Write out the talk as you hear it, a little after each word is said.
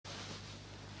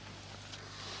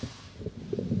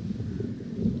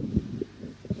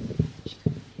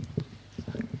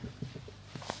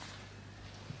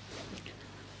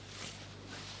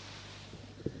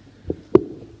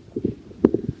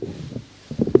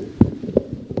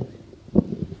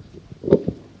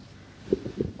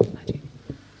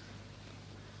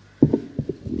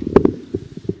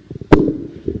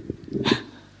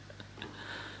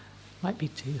be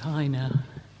too high now.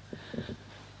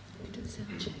 Do a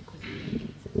sound check with you.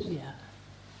 Yeah.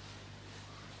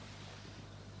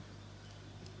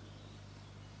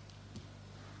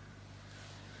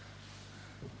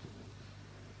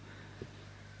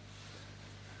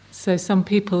 So some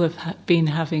people have been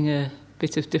having a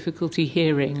bit of difficulty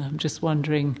hearing. I'm just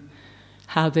wondering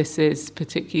how this is,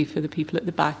 particularly for the people at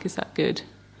the back. Is that good?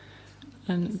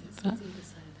 And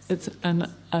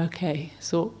okay.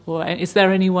 So, or is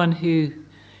there anyone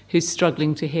who's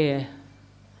struggling to hear?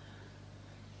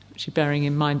 Actually, bearing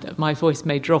in mind that my voice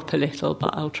may drop a little,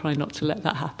 but I'll try not to let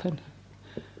that happen.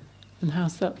 And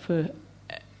how's that for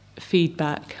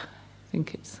feedback? I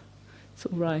think it's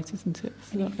all right, isn't it?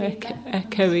 It's not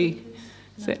echoey.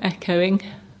 Is it echoing?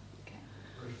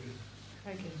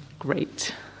 Very good.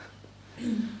 Great.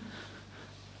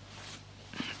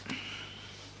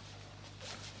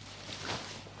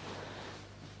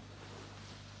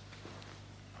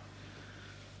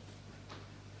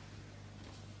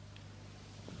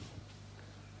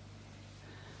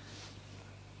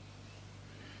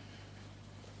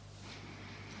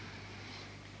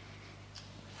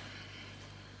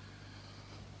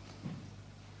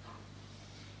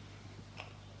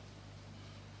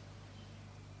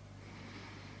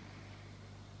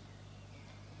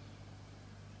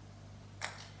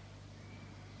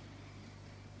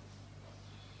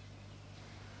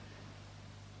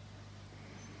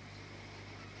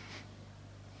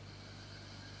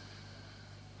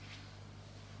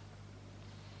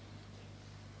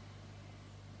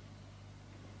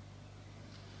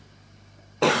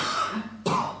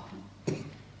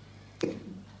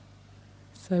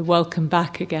 So welcome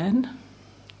back again.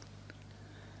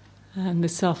 And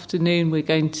this afternoon we're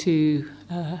going to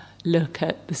look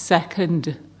at the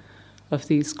second of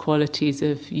these qualities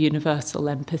of universal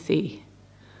empathy,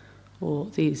 or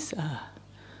these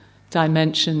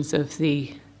dimensions of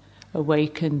the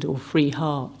awakened or free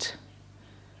heart,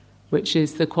 which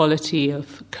is the quality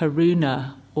of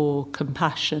karuna or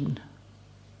compassion.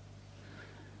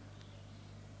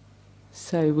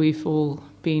 So we've all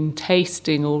been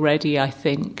tasting already, I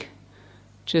think,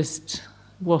 just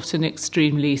what an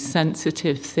extremely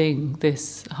sensitive thing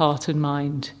this heart and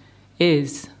mind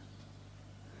is.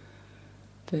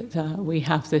 That we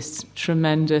have this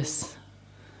tremendous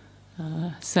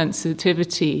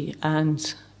sensitivity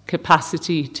and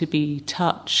capacity to be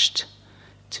touched,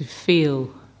 to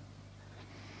feel.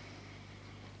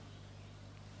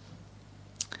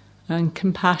 And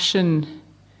compassion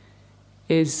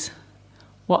is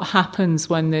what happens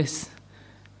when this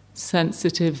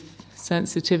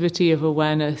sensitivity of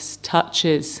awareness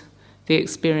touches the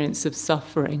experience of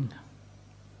suffering.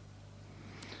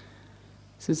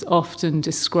 This is often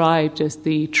described as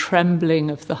the trembling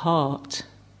of the heart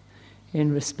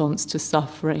in response to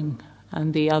suffering,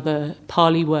 and the other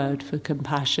Pali word for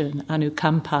compassion,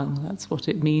 anukampang, that's what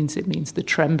it means. It means the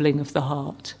trembling of the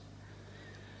heart.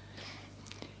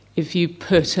 If you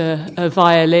put a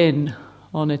violin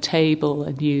on a table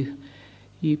and you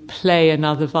play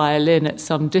another violin at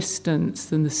some distance,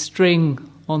 then the string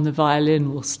on the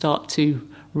violin will start to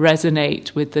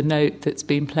resonate with the note that's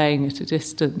been playing at a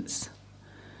distance.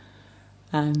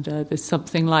 And there's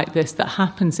something like this that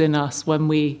happens in us when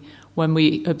we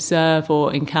observe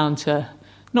or encounter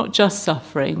not just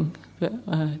suffering,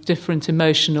 but different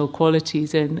emotional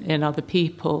qualities in other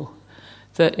people,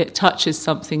 that it touches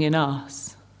something in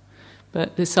us.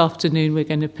 But this afternoon we're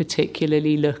going to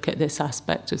particularly look at this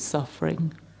aspect of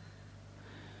suffering.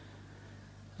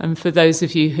 And for those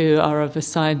of you who are of a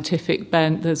scientific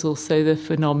bent, there's also the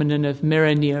phenomenon of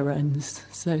mirror neurons.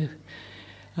 So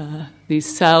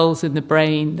these cells in the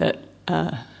brain that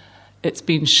it's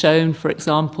been shown, for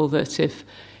example, that if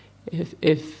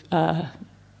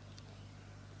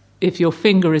your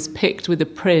finger is picked with a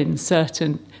pin,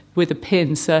 certain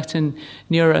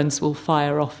neurons will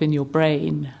fire off in your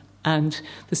brain. And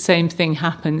the same thing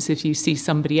happens if you see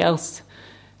somebody else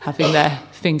having their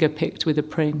finger pricked with a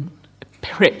pin.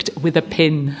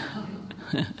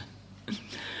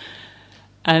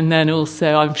 And then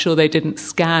also, I'm sure they didn't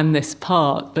scan this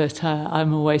part, but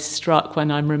I'm always struck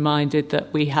when I'm reminded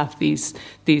that we have these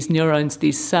neurons,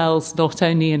 these cells, not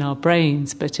only in our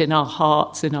brains, but in our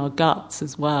hearts, in our guts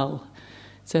as well.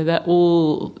 So they're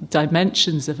all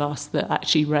dimensions of us that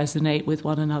actually resonate with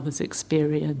one another's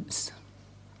experience.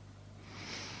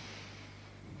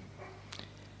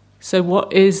 So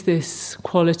what is this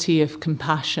quality of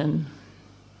compassion?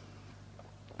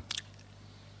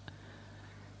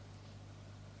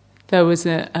 There was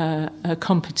a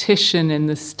competition in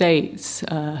the States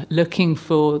looking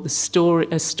for a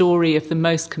story of the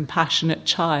most compassionate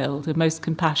child. The most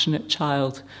compassionate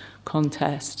child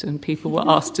contest, and people were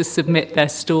asked to submit their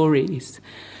stories.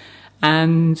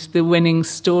 And the winning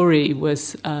story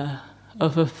was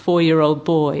of a 4-year-old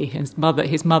boy. His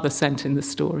mother sent in the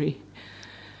story.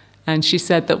 And she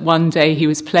said that one day he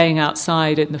was playing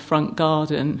outside in the front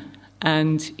garden,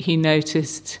 and he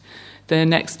noticed the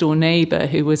next door neighbour,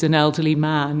 who was an elderly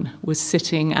man, was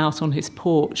sitting out on his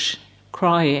porch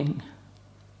crying.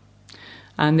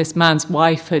 And this man's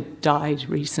wife had died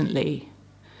recently.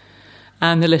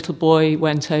 And the little boy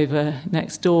went over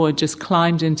next door and just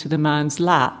climbed into the man's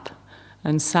lap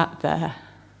and sat there.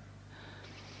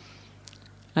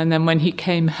 And then when he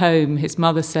came home, his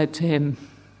mother said to him,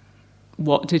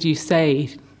 "What did you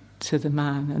say to the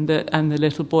man?" And the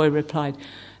little boy replied,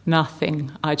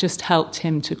 "Nothing. I just helped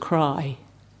him to cry."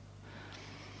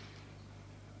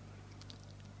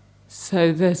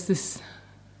 So there's this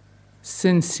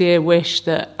sincere wish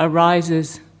that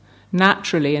arises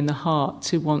naturally in the heart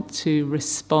to want to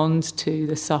respond to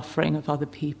the suffering of other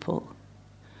people.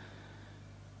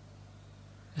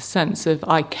 A sense of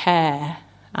I care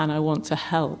and I want to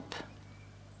help.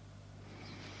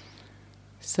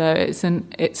 So it's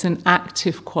an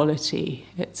active quality.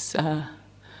 It's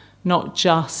not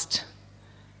just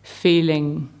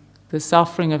feeling the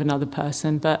suffering of another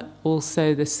person, but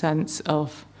also the sense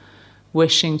of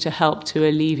wishing to help to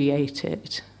alleviate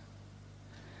it.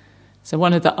 So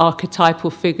one of the archetypal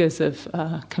figures of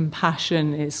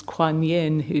compassion is Kuan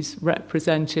Yin, who's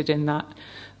represented in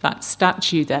that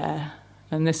statue there.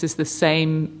 And this is the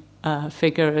same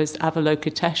figure as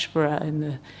Avalokiteshvara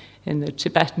in the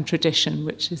Tibetan tradition,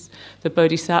 which is the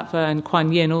Bodhisattva. And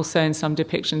Kuan Yin also in some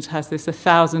depictions has this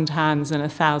 1,000 hands and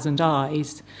 1,000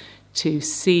 eyes to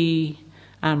see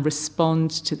and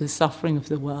respond to the suffering of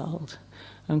the world.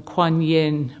 And Kuan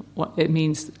Yin, it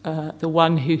means the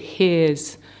one who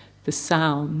hears the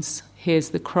sounds, hears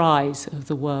the cries of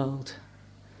the world.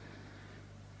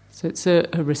 So it's a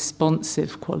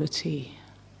responsive quality.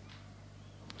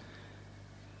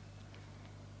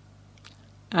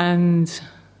 And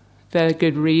there are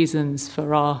good reasons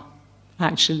for our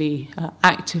actually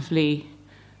actively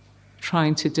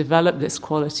trying to develop this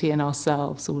quality in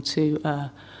ourselves, or to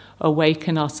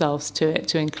awaken ourselves to it,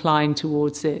 to incline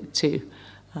towards it, to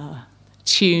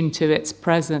tune to its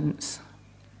presence.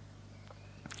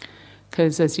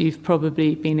 Because as you've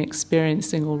probably been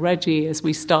experiencing already, as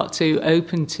we start to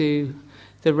open to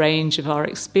the range of our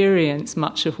experience,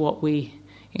 much of what we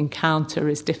encounter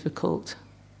is difficult,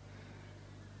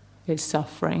 is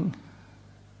suffering.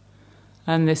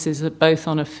 And this is both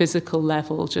on a physical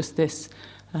level, just this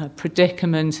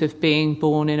predicament of being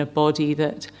born in a body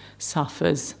that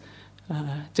suffers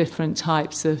different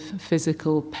types of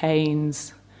physical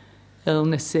pains,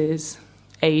 illnesses,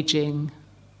 aging,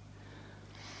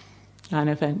 and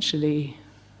eventually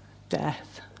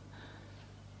death.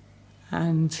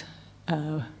 And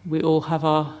we all have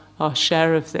our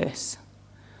share of this.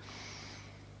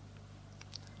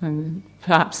 And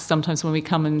perhaps sometimes when we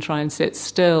come and try and sit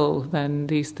still, then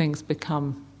these things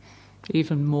become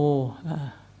even more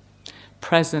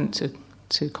present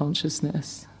to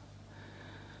consciousness.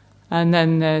 And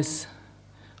then there's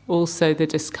also the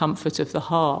discomfort of the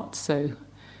heart. So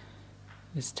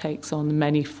this takes on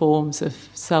many forms of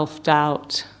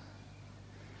self-doubt,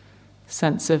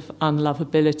 sense of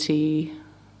unlovability,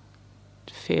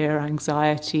 fear,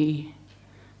 anxiety,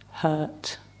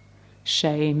 hurt,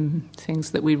 shame,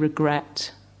 things that we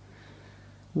regret,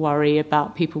 worry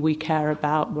about people we care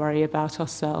about, worry about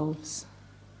ourselves.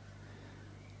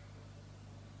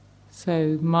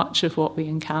 So much of what we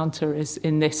encounter is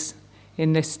in this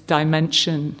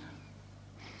dimension.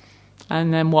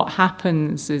 And then what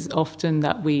happens is often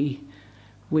that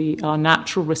our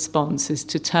natural response is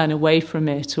to turn away from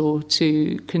it, or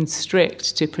to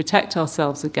constrict, to protect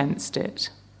ourselves against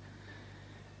it.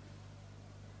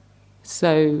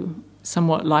 So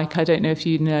somewhat like, I don't know if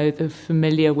you know, they're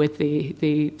familiar with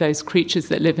those creatures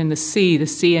that live in the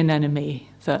sea anemone,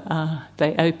 that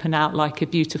they open out like a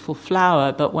beautiful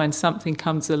flower, but when something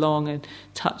comes along and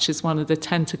touches one of the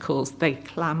tentacles, they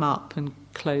clam up and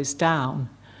close down.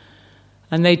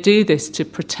 And they do this to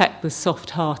protect the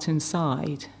soft heart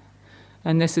inside.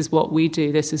 And this is what we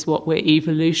do, this is what we're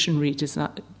evolutionarily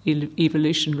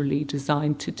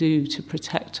designed to do, to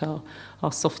protect our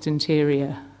soft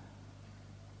interior.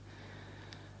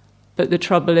 But the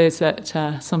trouble is that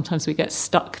sometimes we get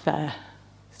stuck there.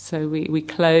 So we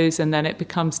close, and then it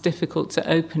becomes difficult to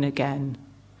open again.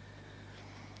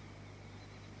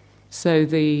 So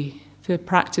the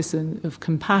practice of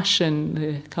compassion,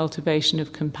 the cultivation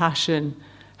of compassion,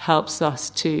 helps us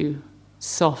to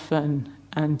soften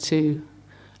and to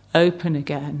open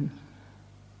again.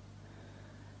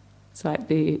 It's like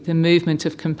the movement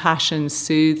of compassion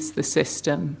soothes the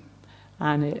system,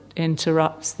 and it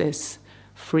interrupts this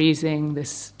freezing,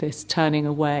 this turning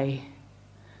away.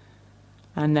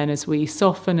 And then as we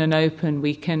soften and open,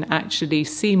 we can actually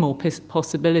see more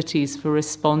possibilities for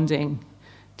responding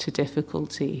to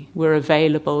difficulty. We're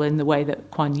available in the way that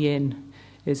Kuan Yin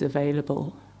is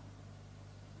available.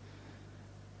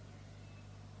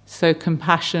 So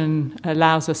compassion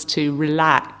allows us to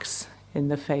relax in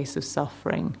the face of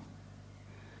suffering.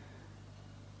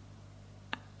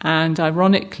 And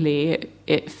ironically,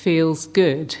 it feels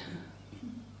good.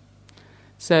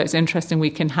 So it's interesting, we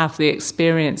can have the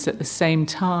experience at the same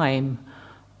time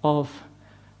of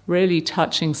really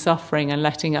touching suffering and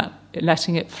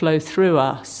letting it flow through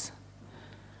us.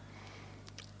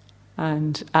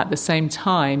 And at the same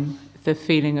time, the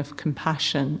feeling of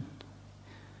compassion.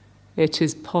 It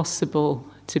is possible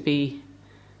to be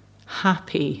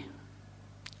happy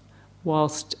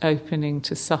whilst opening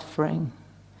to suffering,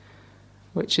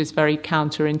 which is very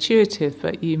counterintuitive,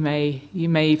 but you may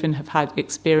even have had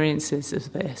experiences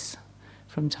of this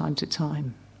from time to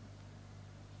time.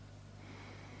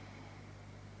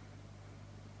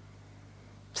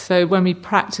 So when we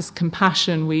practice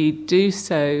compassion, we do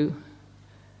so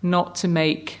not to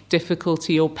make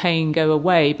difficulty or pain go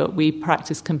away, but we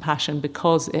practice compassion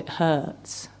because it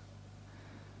hurts.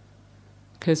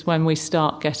 Because when we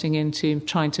start getting into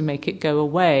trying to make it go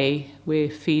away, we're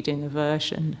feeding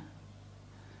aversion.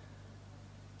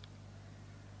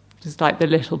 Just like the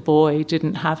little boy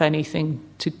didn't have anything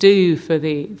to do for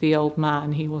the old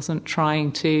man. He wasn't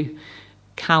trying to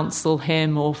counsel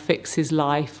him or fix his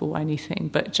life or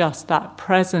anything, but just that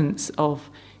presence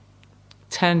of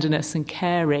tenderness and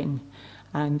caring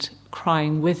and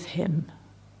crying with him.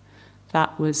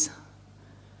 That was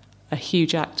a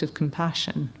huge act of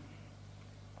compassion.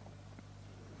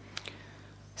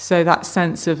 So that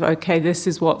sense of, okay, this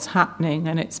is what's happening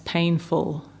and it's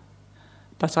painful,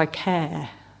 but I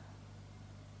care.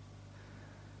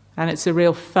 And it's a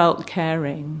real felt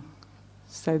caring.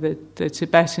 So the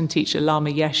Tibetan teacher Lama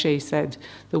Yeshe said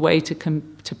the way to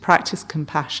practice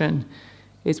compassion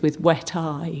is with wet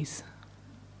eyes.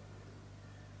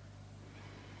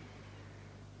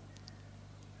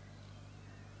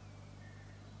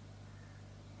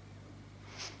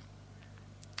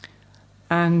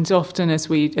 And often as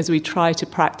we try to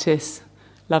practice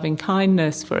loving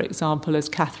kindness, for example, as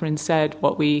Catherine said,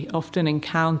 what we often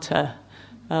encounter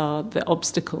the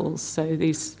obstacles. So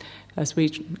these, as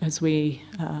we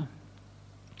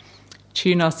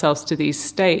tune ourselves to these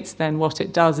states, then what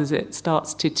it does is it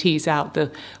starts to tease out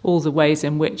all the ways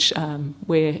in which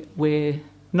we're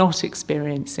not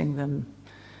experiencing them,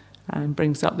 and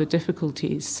brings up the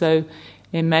difficulties. So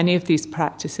in many of these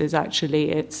practices,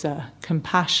 actually, it's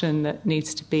compassion that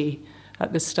needs to be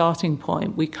at the starting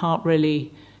point. We can't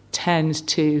really tend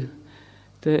to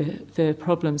the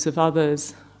problems of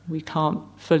others. We can't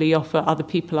fully offer other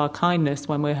people our kindness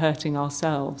when we're hurting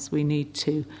ourselves. We need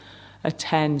to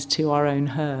attend to our own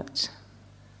hurt.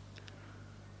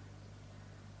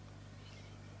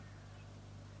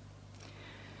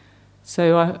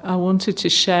 So I wanted to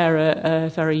share a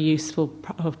very useful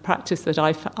practice that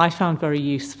I found very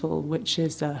useful, which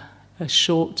is a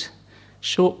short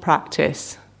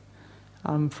practice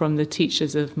from the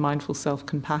teachers of mindful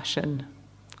self-compassion,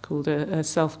 called a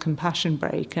self-compassion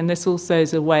break. And this also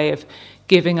is a way of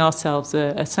giving ourselves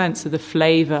a sense of the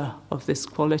flavour of this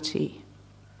quality.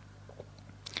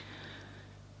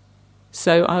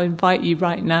 So I invite you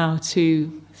right now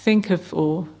to think of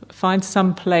or find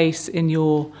some place in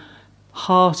your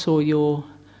heart or your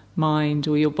mind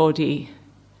or your body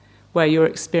where you're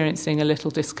experiencing a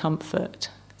little discomfort.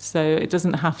 So it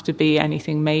doesn't have to be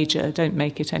anything major. Don't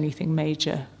make it anything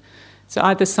major. So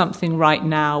either something right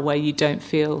now where you don't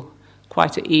feel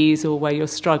quite at ease, or where you're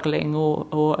struggling,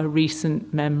 or a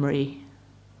recent memory.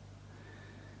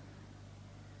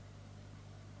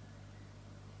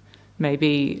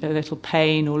 Maybe a little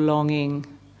pain or longing,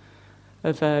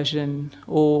 aversion,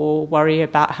 or worry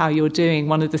about how you're doing.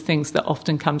 One of the things that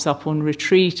often comes up on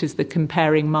retreat is the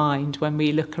comparing mind, when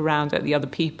we look around at the other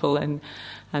people and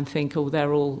think, oh,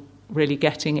 they're all really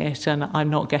getting it and I'm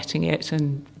not getting it,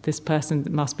 and this person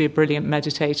must be a brilliant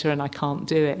meditator and I can't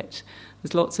do it.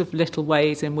 There's lots of little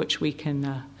ways in which we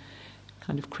can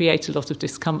kind of create a lot of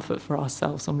discomfort for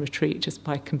ourselves on retreat just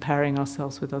by comparing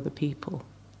ourselves with other people.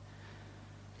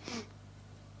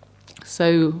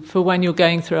 So for when you're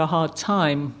going through a hard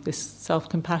time, this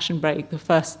self-compassion break, the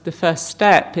first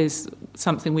step is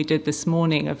something we did this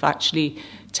morning, of actually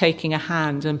taking a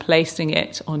hand and placing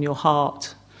it on your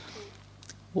heart,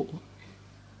 or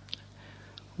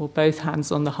both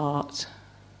hands on the heart.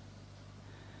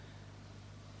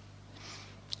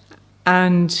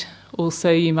 And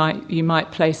also you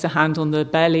might place a hand on the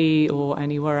belly or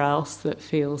anywhere else that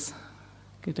feels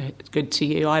good to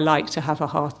you. I like to have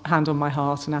a hand on my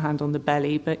heart and a hand on the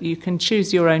belly, but you can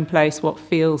choose your own place, what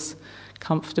feels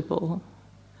comfortable.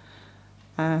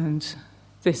 And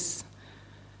this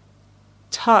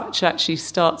touch actually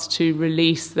starts to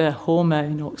release the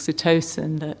hormone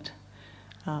oxytocin that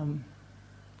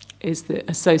is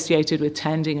associated with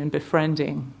tending and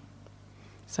befriending.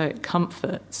 So it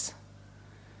comforts.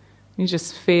 You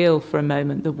just feel for a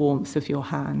moment the warmth of your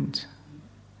hand,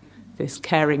 this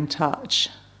caring touch.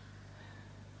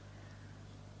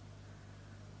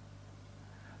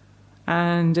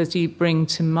 And as you bring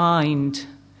to mind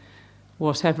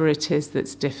whatever it is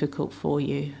that's difficult for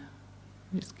you,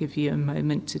 just give you a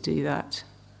moment to do that.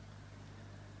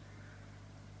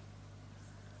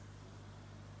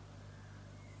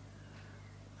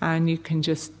 And you can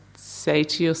just say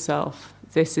to yourself,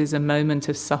 this is a moment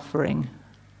of suffering.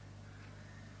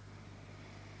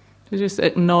 So just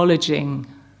acknowledging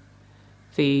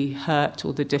the hurt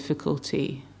or the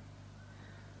difficulty,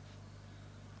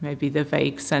 maybe the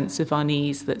vague sense of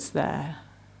unease that's there.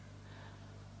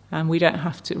 And we don't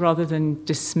have to, rather than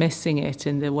dismissing it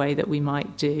in the way that we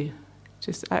might do,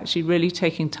 just actually really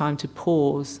taking time to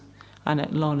pause and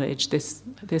acknowledge this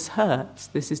hurts,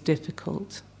 this is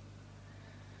difficult.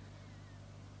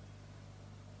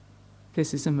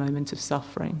 This is a moment of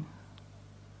suffering.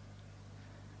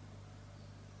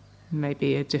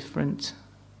 Maybe a different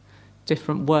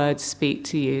words speak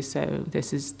to you. So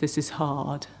this is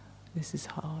hard. This is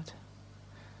hard.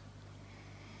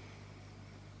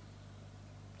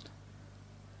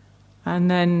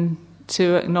 And then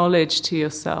to acknowledge to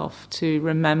yourself, to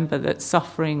remember that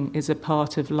suffering is a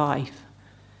part of life.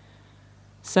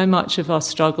 So much of our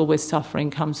struggle with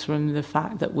suffering comes from the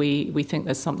fact that we think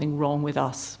there's something wrong with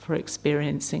us for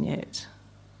experiencing it.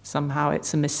 Somehow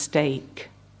it's a mistake.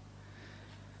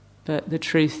 But the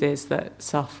truth is that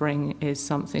suffering is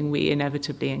something we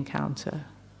inevitably encounter.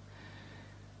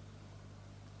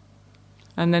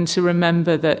 And then to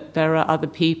remember that there are other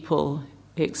people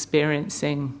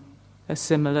experiencing a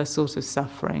similar sort of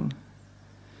suffering.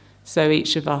 So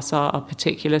each of us, our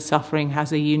particular suffering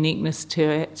has a uniqueness to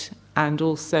it and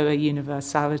also a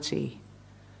universality.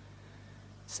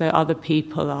 So other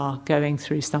people are going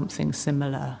through something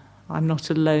similar. I'm not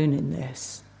alone in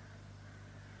this.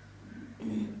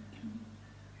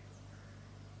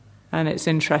 And it's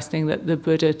interesting that the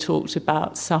Buddha talked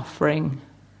about suffering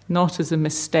not as a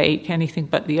mistake, anything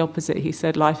but the opposite. He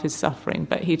said life is suffering,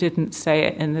 but he didn't say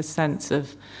it in the sense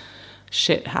of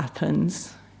shit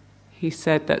happens. He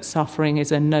said that suffering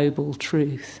is a noble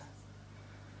truth.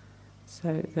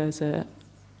 So there's a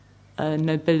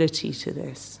nobility to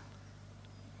this.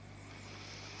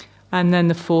 And then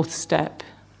the fourth step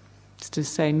is to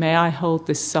say, may I hold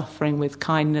this suffering with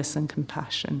kindness and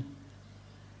compassion.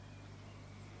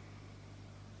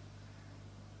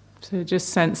 So just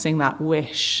sensing that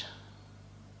wish,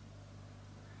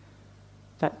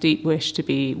 that deep wish to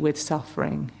be with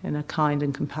suffering in a kind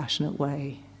and compassionate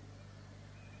way.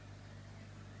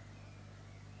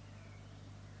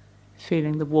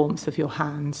 Feeling the warmth of your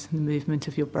hands and the movement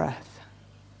of your breath.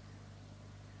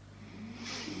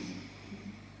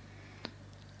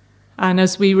 And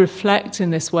as we reflect in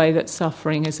this way that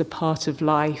suffering is a part of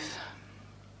life,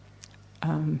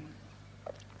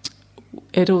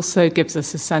 it also gives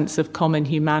us a sense of common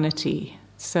humanity.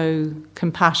 So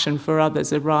compassion for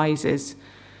others arises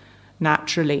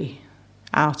naturally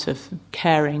out of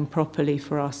caring properly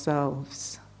for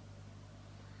ourselves.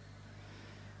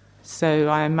 So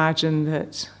I imagine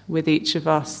that with each of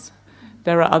us,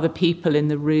 there are other people in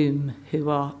the room who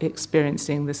are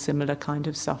experiencing the similar kind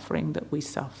of suffering that we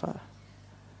suffer.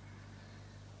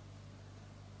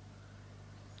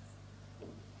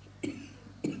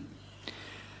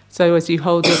 So as you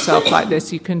hold yourself like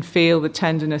this, you can feel the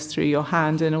tenderness through your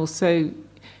hand and also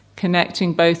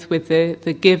connecting both with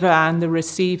the giver and the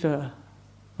receiver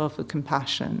of the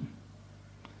compassion.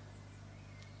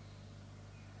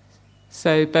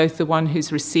 So both the one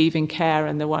who's receiving care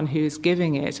and the one who's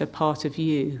giving it are part of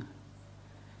you.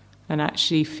 And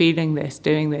actually feeling this,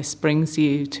 doing this, brings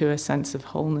you to a sense of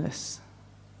wholeness.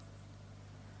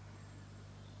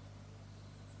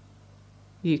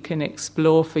 You can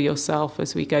explore for yourself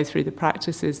as we go through the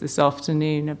practices this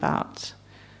afternoon about,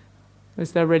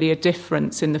 is there really a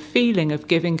difference in the feeling of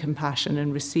giving compassion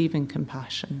and receiving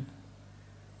compassion?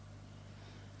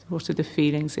 So what are the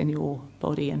feelings in your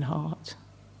body and heart?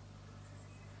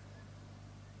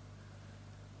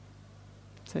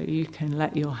 So you can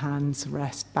let your hands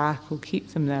rest back or keep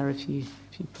them there if you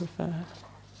prefer.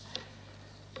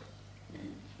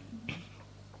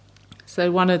 So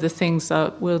one of the things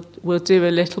we'll do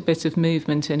a little bit of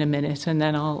movement in a minute, and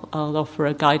then I'll offer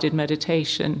a guided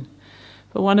meditation.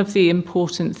 But one of the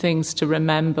important things to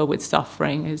remember with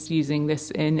suffering, is using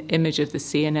this image of the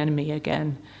sea anemone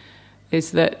again,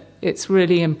 is that it's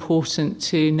really important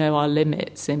to know our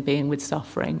limits in being with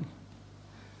suffering.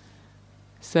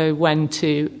 So when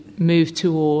to move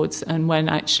towards, and when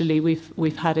actually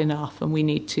we've had enough and we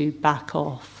need to back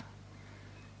off.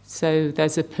 So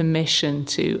there's a permission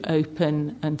to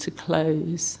open and to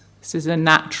close. This is a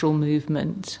natural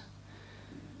movement.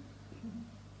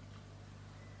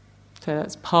 So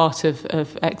that's part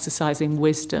of exercising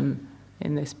wisdom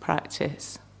in this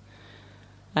practice.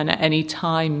 And at any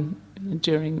time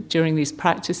during these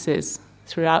practices,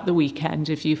 throughout the weekend,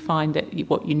 if you find that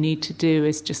what you need to do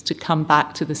is just to come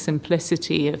back to the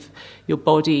simplicity of your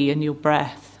body and your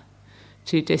breath,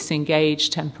 to disengage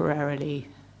temporarily,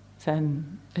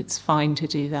 then it's fine to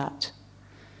do that.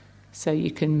 So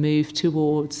you can move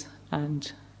towards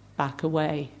and back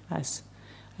away as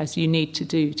you need to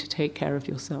do to take care of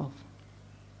yourself.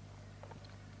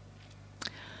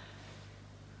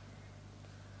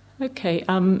 Okay,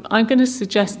 I'm going to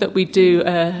suggest that we do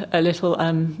a little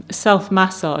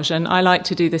self-massage, and I like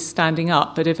to do this standing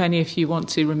up, but if any of you want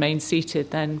to remain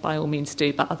seated, then by all means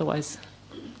do, but otherwise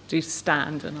do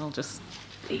stand, and I'll just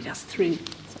lead us through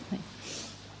something.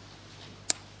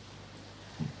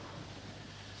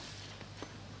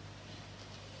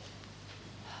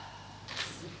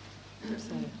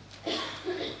 So,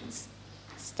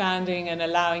 standing and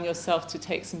allowing yourself to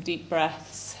take some deep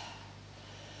breaths.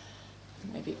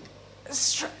 Maybe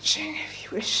stretching if you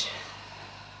wish.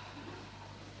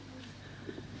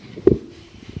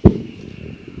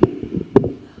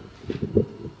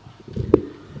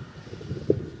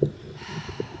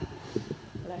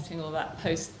 Letting all that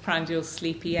postprandial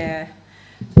sleepy air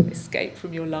escape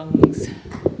from your lungs.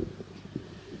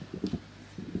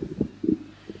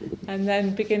 And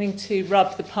then beginning to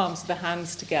rub the palms of the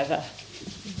hands together.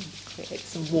 Create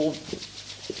some warmth.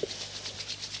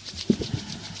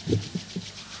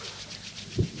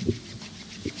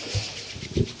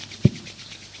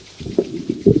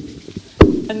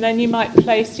 And then you might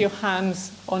place your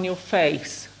hands on your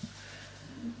face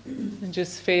and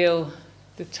just feel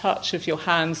the touch of your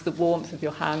hands, the warmth of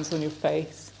your hands on your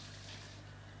face.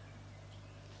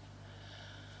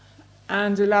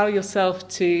 And allow yourself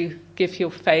to give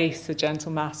your face a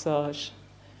gentle massage.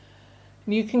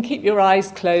 And you can keep your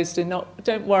eyes closed and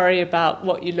don't worry about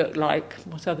what you look like,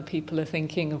 what other people are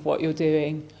thinking of what you're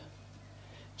doing.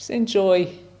 Just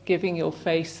enjoy giving your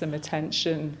face some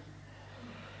attention.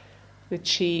 The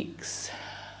cheeks,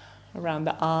 around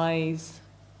the eyes,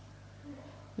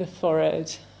 the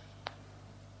forehead,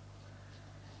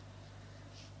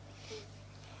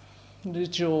 the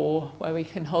jaw, where we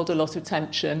can hold a lot of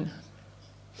tension.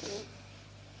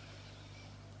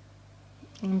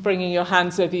 And bringing your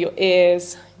hands over your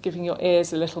ears, giving your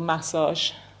ears a little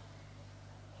massage.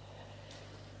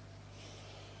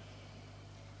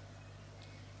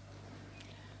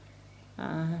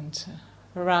 And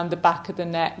around the back of the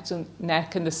neck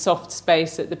and the soft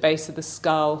space at the base of the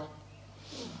skull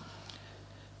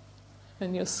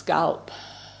and your scalp.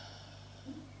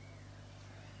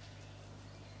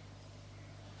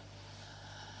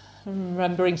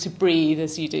 Remembering to breathe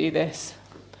as you do this.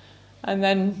 And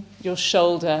then your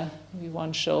shoulder, maybe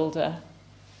one shoulder.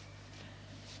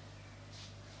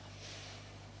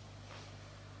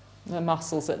 The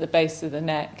muscles at the base of the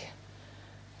neck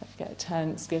get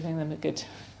tense, giving them a good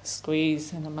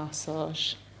squeeze and a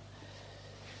massage.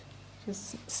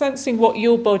 Just sensing what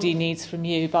your body needs from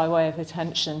you by way of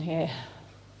attention here.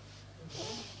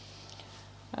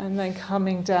 And then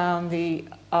coming down the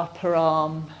upper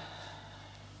arm,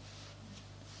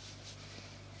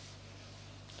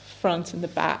 front and the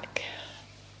back,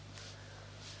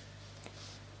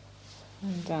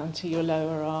 and down to your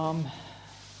lower arm.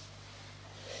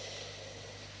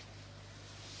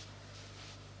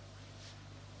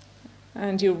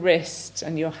 And your wrist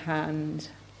and your hand.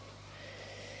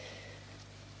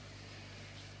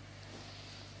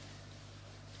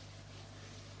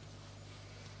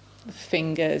 The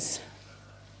fingers.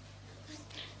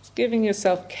 Just giving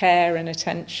yourself care and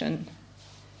attention.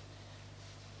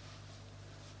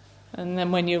 And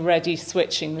then when you're ready,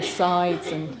 switching the sides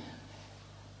and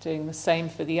doing the same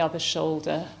for the other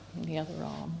shoulder and the other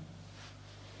arm.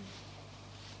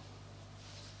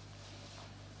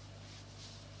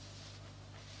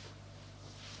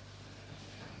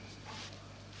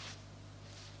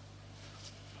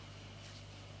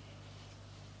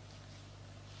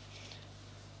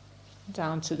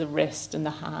 Down to the wrist and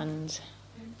the hand.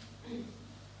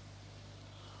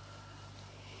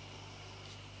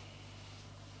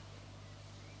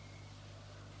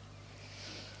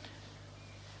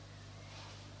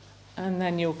 And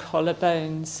then your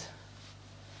collarbones,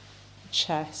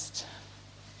 chest.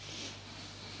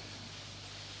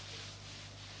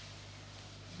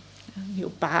 And your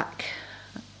back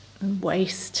and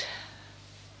waist.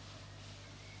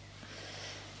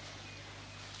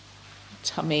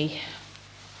 Tummy.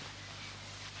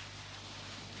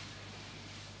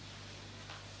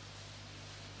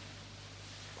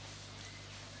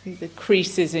 The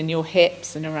creases in your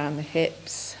hips and around the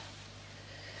hips.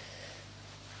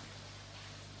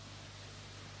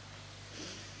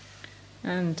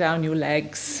 And down your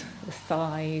legs, the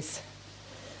thighs.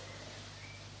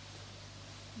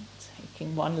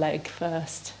 Taking one leg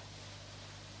first.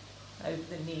 Over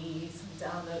the knees and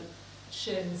down the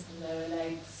shins and lower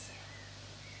legs.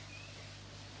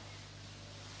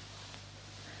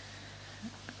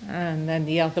 And then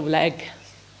the other leg.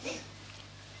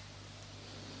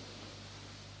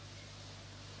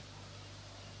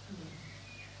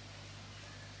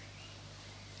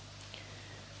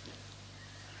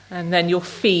 And then your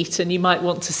feet, and you might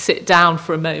want to sit down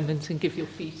for a moment and give your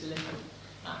feet a little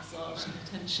massage and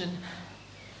attention.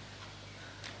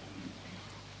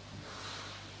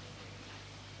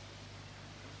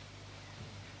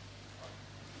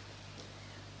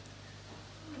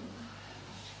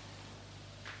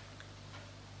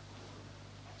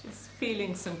 Just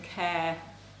feeling some care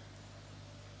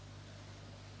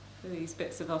for these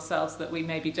bits of ourselves that we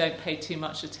maybe don't pay too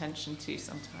much attention to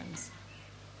sometimes.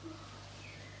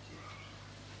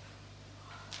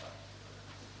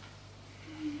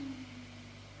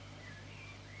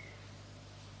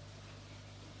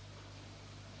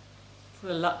 For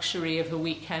the luxury of a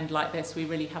weekend like this, we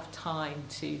really have time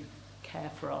to care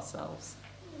for ourselves.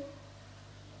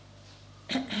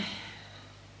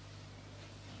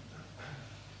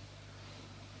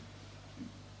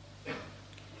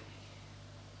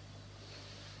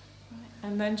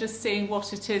 And then just seeing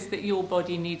what it is that your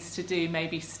body needs to do,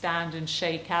 maybe stand and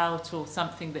shake out, or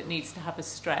something that needs to have a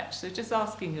stretch. So just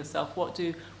asking yourself, what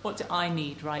do I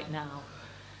need right now?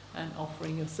 And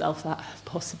offering yourself that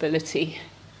possibility.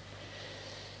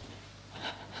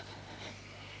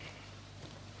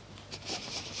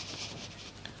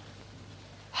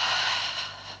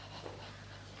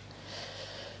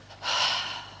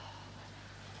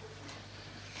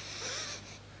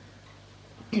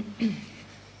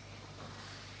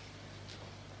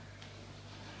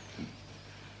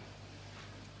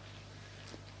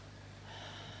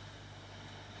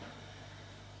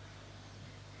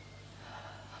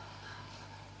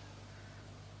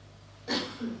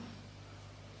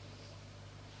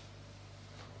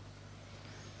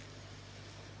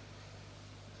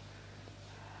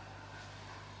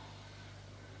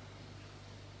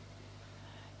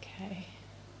 Okay.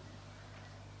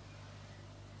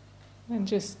 And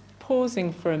just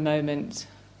pausing for a moment.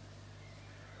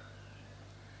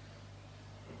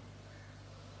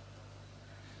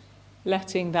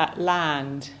 Letting that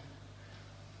land.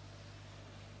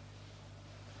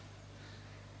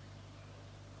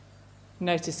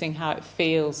 Noticing how it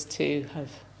feels to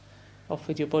have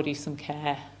offered your body some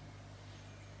care.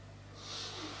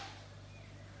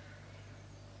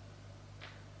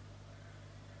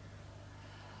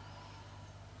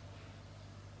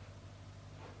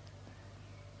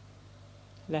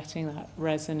 Letting that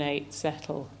resonate,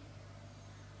 settle.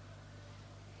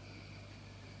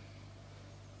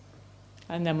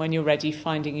 And then when you're ready,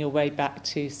 finding your way back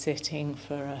to sitting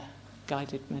for a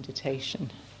guided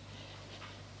meditation.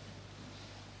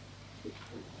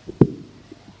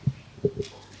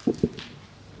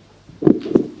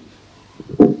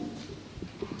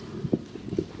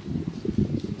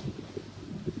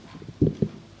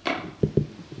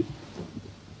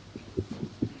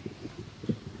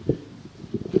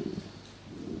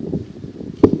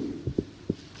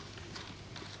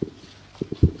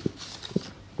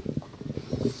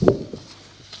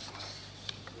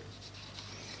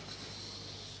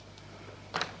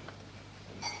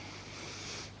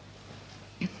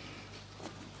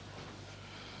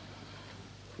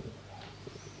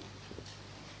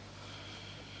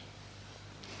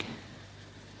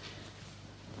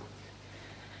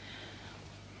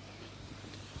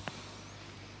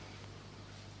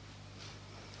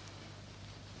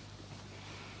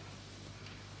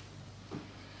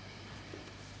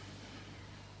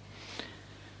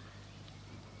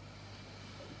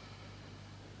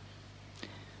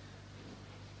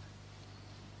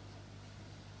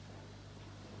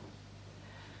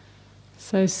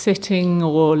 So sitting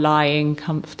or lying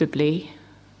comfortably.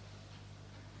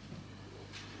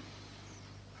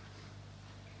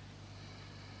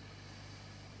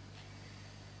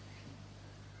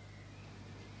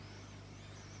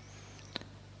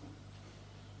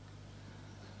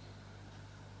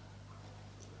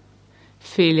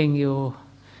 feeling your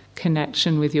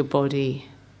connection with your body.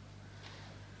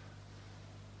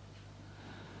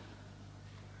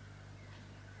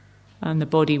 And the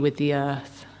body with the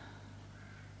earth.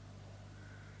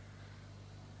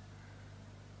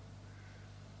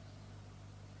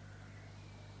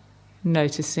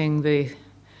 Noticing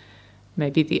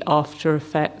maybe the after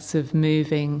effects of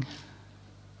moving,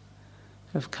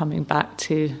 of coming back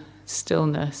to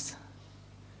stillness.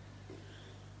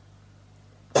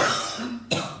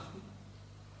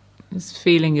 Just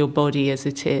feeling your body as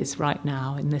it is right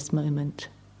now in this moment.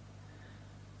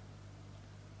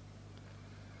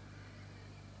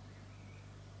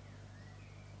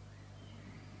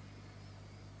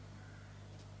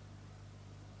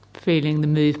 Feeling the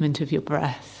movement of your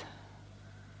breath.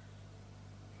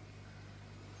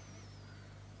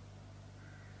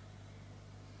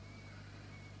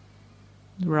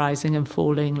 Rising and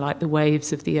falling like the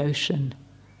waves of the ocean.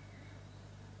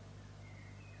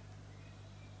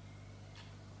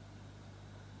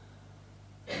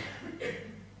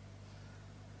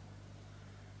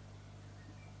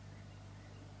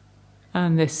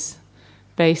 And this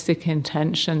basic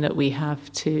intention that we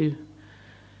have to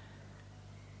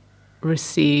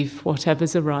receive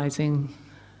whatever's arising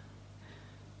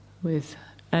with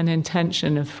an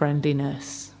intention of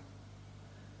friendliness.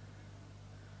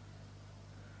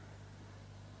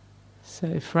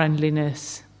 So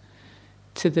friendliness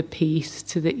to the peace,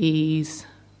 to the ease,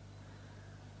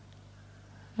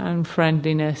 and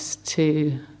friendliness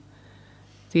to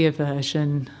the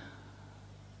aversion,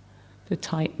 the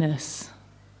tightness.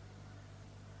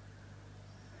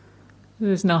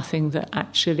 There's nothing that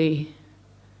actually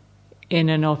in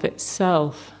and of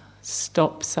itself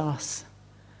stops us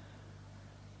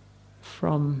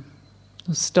from,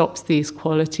 or stops these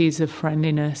qualities of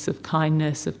friendliness, of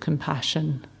kindness, of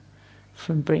compassion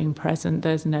from being present.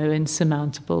 There's no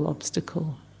insurmountable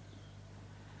obstacle.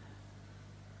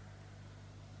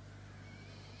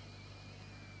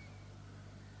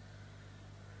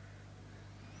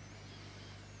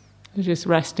 We're just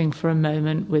resting for a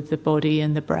moment with the body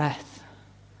and the breath,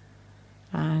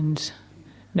 and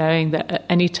knowing that at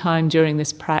any time during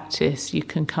this practice you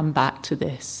can come back to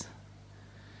this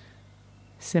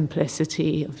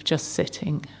simplicity of just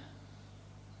sitting.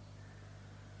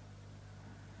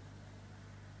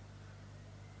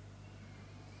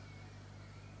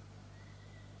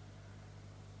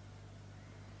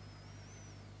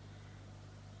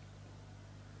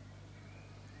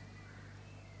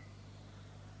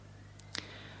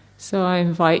 So I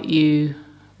invite you,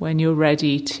 when you're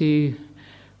ready, to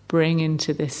bring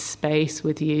into this space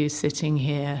with you sitting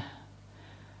here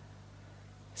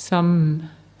some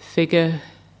figure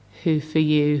who for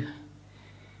you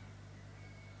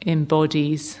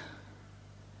embodies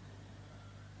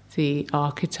the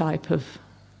archetype of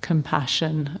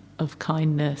compassion, of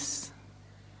kindness.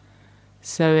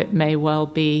 So it may well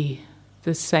be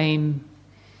the same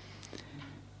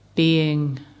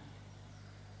being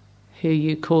who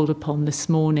you called upon this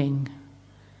morning,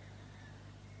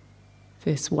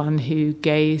 this one who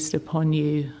gazed upon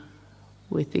you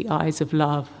with the eyes of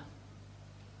love.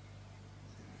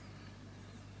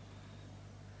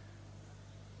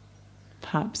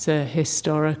 Perhaps a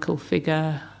historical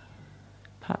figure,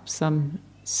 perhaps some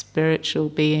spiritual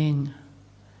being.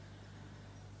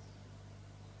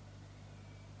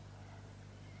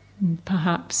 And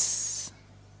perhaps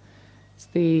it's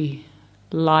the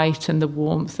light and the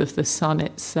warmth of the sun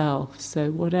itself.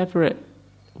 So whatever it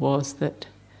was that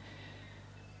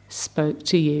spoke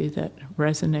to you, that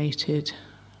resonated.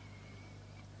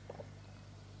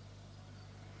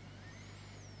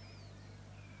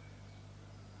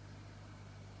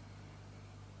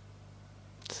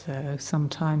 So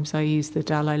sometimes I use the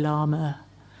Dalai Lama,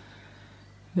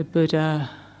 the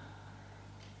Buddha,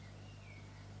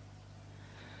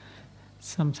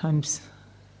 sometimes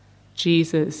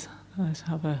Jesus. I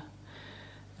have a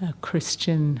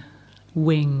Christian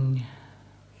wing.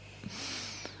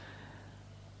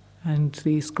 And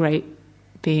these great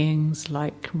beings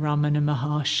like Ramana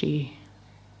Maharshi,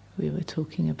 we were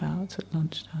talking about at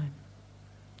lunchtime.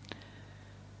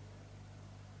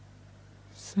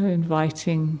 So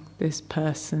inviting this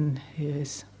person who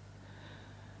is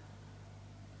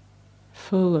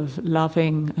full of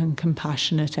loving and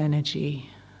compassionate energy.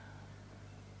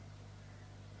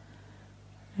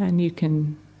 And you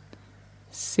can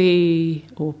see,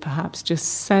 or perhaps just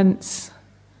sense,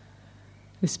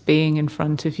 this being in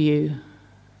front of you.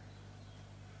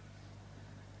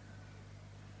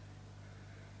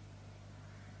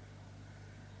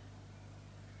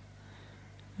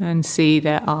 And see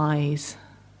their eyes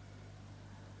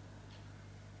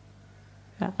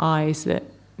that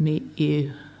meet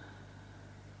you,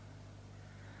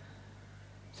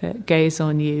 that gaze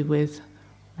on you with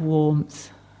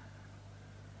warmth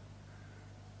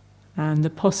and the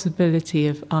possibility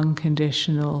of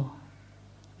unconditional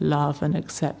love and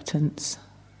acceptance.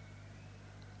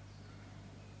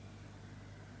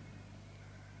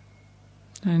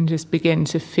 And just begin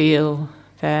to feel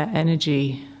their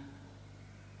energy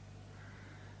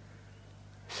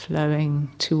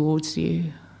flowing towards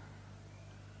you.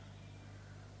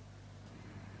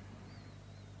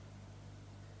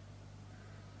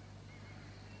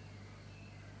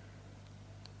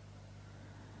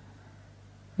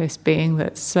 This being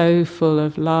that's so full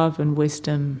of love and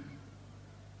wisdom,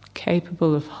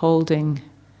 capable of holding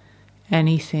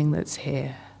anything that's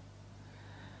here.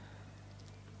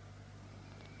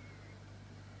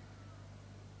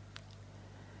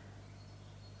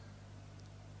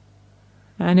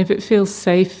 And if it feels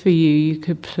safe for you, you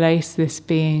could place this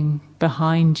being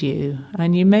behind you,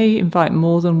 and you may invite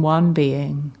more than one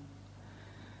being.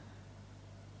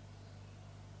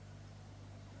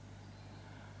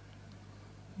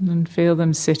 And feel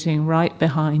them sitting right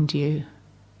behind you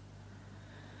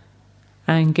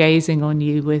and gazing on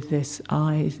you with these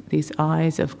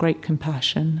eyes of great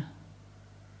compassion.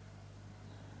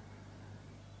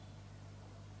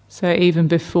 So even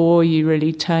before you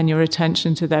really turn your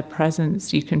attention to their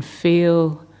presence, you can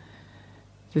feel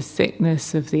the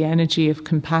thickness of the energy of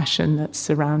compassion that's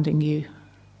surrounding you.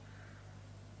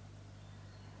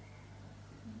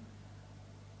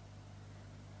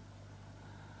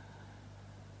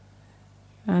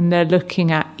 And they're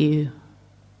looking at you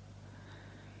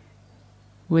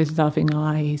with loving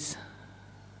eyes.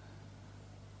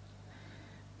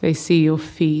 They see your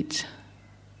feet,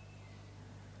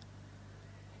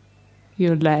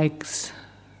 your legs,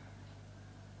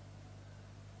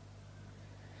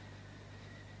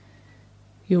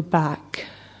 your back,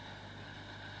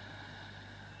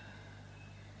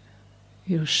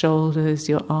 your shoulders,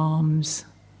 your arms,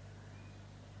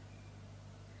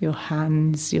 your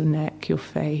hands, your neck, your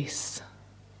face.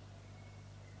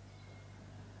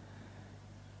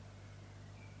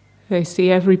 They see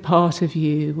every part of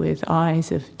you with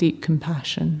eyes of deep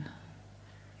compassion.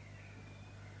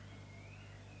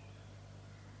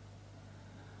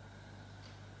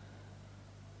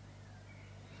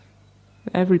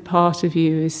 Every part of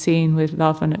you is seen with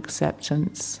love and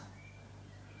acceptance.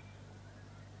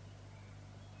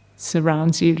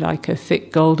 Surrounds you like a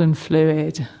thick golden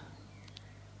fluid.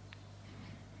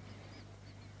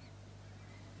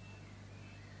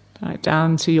 Right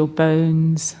down to your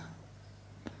bones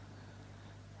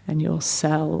and your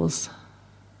cells.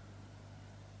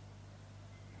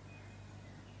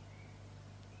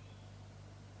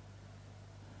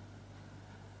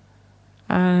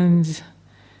 And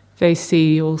they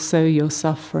see also your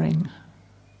suffering.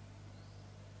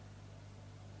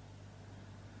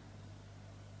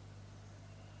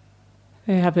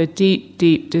 They have a deep,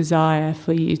 deep desire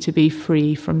for you to be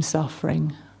free from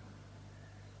suffering.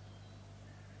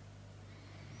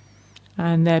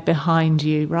 And they're behind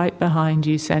you, right behind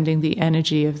you, sending the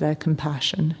energy of their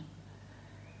compassion.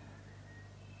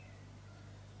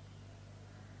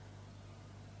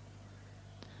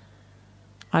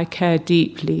 I care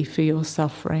deeply for your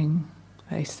suffering,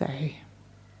 they say.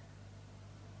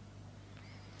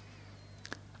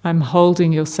 I'm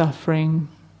holding your suffering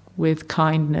with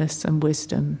kindness and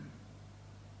wisdom.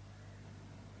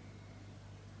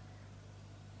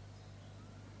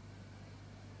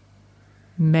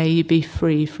 May you be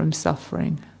free from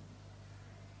suffering.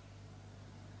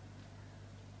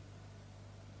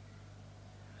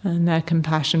 And their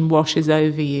compassion washes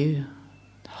over you,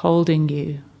 holding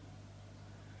you.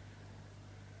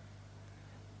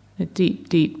 A deep,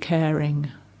 deep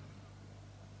caring.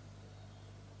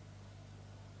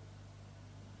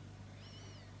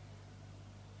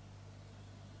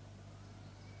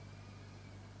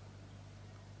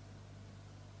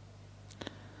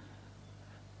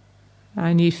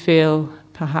 And you feel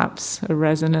perhaps a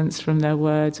resonance from their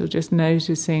words, or just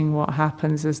noticing what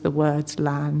happens as the words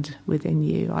land within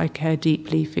you. I care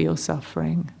deeply for your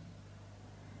suffering.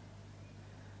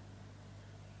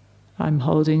 I'm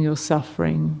holding your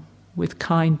suffering with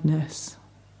kindness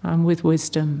and with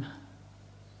wisdom.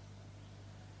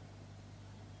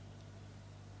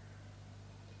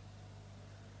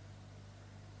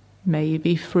 May you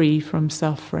be free from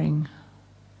suffering.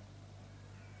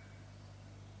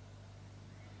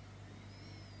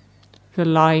 The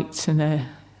light and the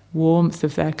warmth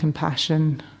of their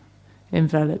compassion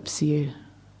envelops you.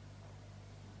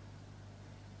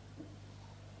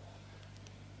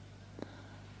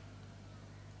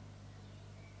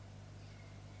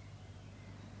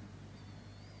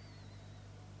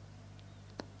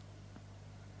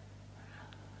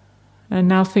 And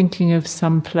now thinking of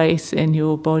some place in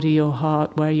your body or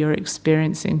heart where you're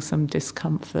experiencing some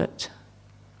discomfort.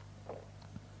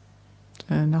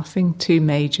 Nothing too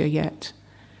major yet.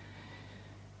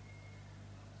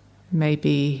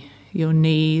 Maybe your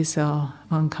knees are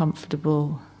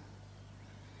uncomfortable.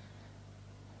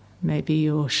 Maybe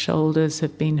your shoulders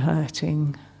have been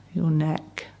hurting, your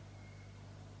neck.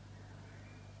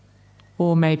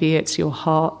 Or maybe it's your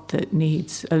heart that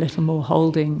needs a little more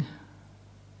holding.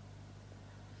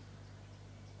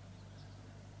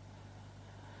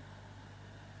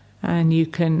 And you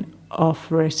can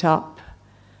offer it up,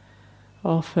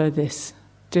 offer this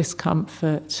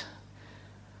discomfort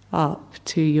up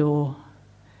to your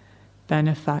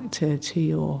benefactor, to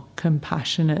your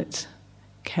compassionate,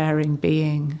 caring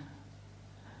being.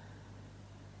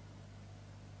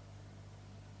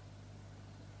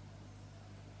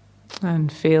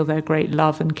 And feel their great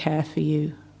love and care for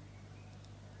you.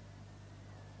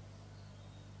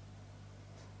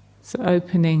 So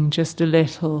opening just a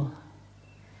little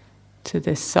to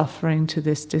this suffering, to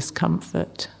this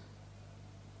discomfort.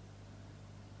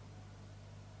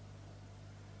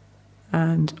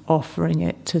 And offering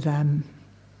it to them.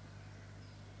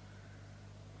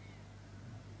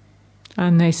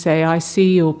 And they say, I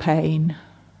see your pain.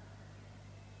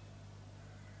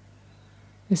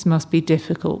 This must be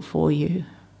difficult for you.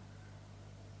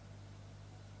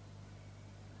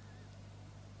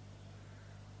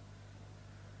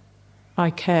 I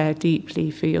care deeply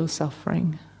for your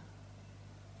suffering.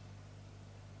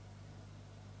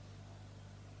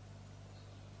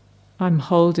 I'm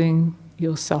holding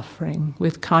your suffering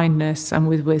with kindness and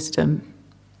with wisdom.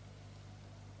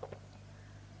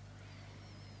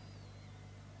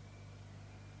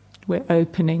 We're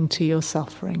opening to your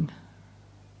suffering.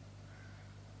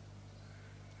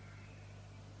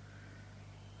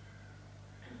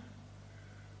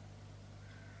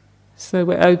 So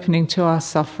we're opening to our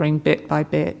suffering bit by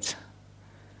bit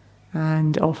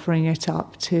and offering it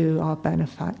up to our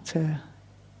benefactor,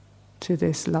 to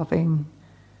this loving,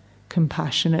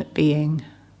 compassionate being,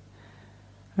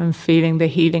 and feeling the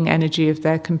healing energy of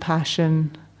their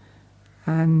compassion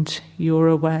and your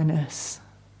awareness.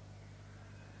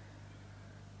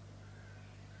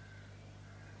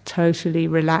 Totally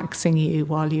relaxing you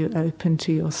while you open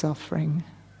to your suffering.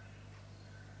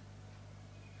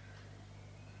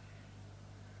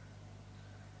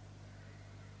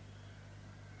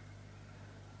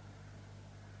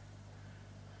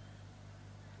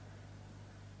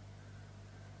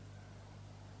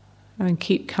 And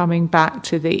keep coming back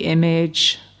to the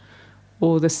image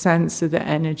or the sense of the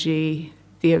energy,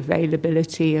 the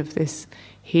availability of this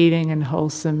healing and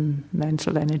wholesome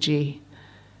mental energy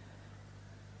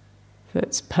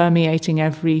that's permeating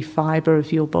every fibre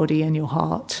of your body and your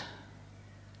heart,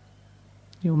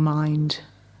 your mind,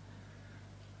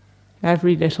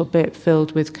 every little bit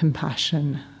filled with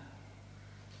compassion.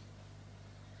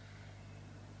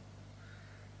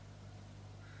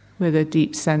 With a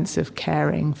deep sense of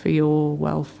caring for your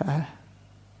welfare.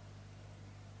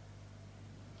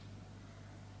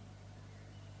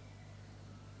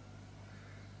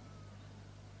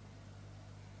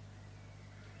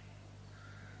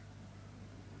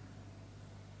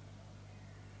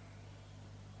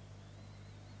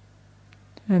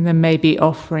 And then maybe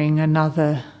offering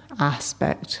another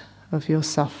aspect of your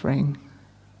suffering.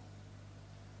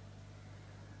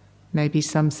 Maybe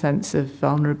some sense of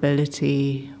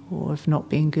vulnerability or of not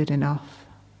being good enough.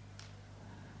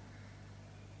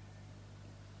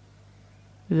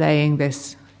 Laying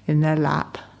this in their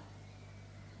lap.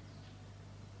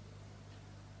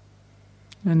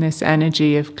 And this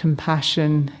energy of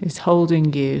compassion is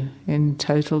holding you in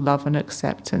total love and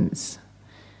acceptance,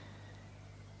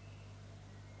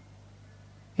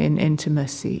 in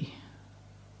intimacy.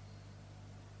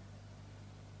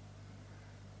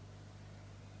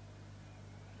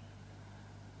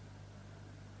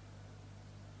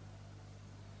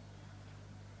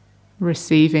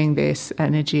 Receiving this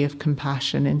energy of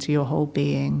compassion into your whole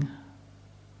being.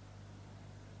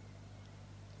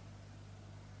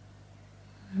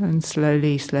 And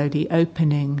slowly, slowly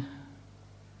opening.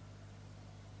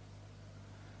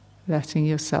 Letting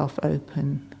yourself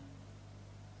open.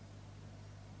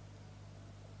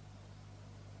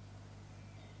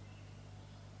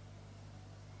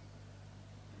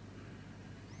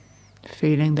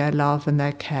 Feeling their love and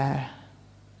their care.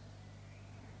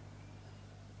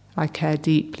 I care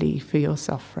deeply for your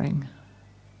suffering.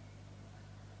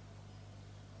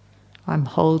 I'm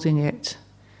holding it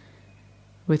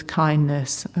with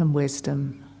kindness and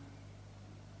wisdom.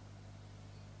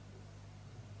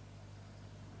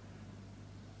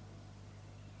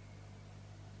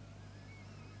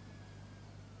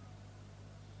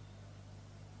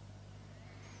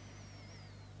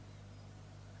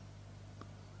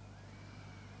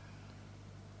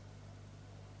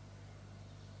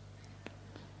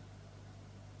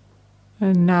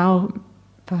 And now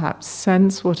perhaps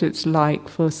sense what it's like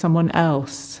for someone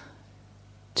else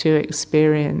to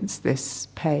experience this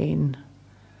pain,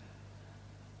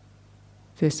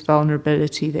 this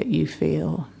vulnerability that you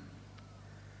feel.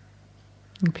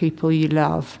 And people you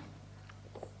love,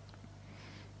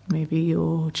 maybe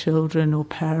your children or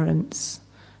parents,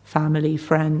 family,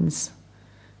 friends,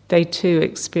 they too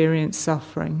experience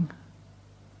suffering.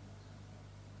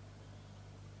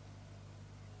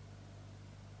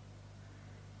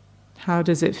 How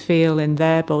does it feel in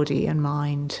their body and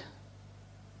mind?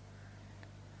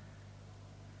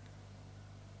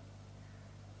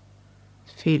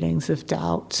 Feelings of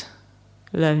doubt,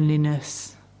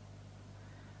 loneliness,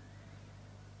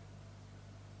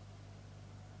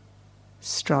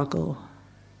 struggle.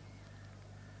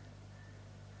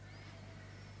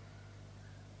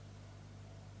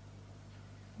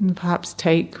 And perhaps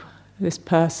take this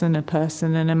person,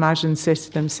 and imagine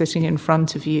them sitting in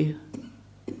front of you.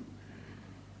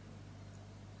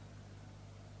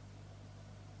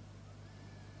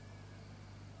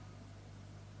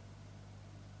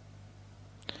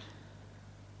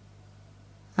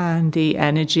 And the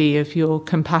energy of your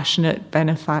compassionate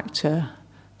benefactor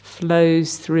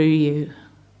flows through you.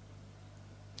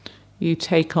 You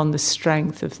take on the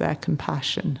strength of their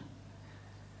compassion.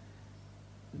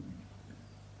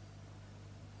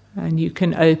 And you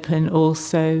can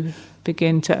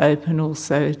begin to open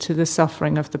also to the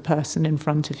suffering of the person in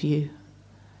front of you.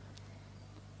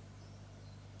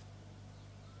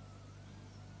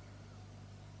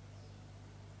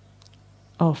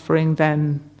 Offering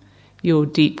them your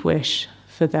deep wish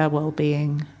for their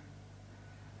well-being.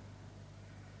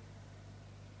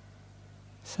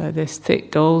 So this thick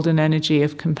golden energy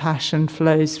of compassion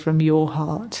flows from your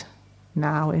heart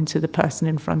now into the person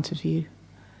in front of you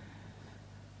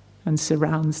and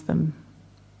surrounds them.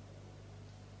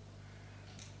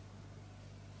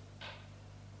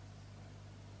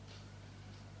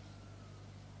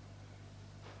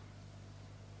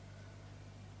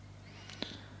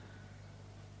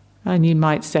 And you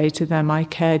might say to them, I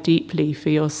care deeply for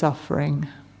your suffering.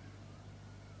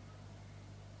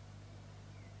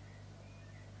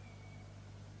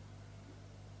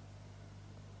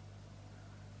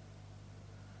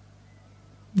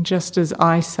 Just as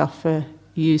I suffer,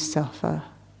 you suffer.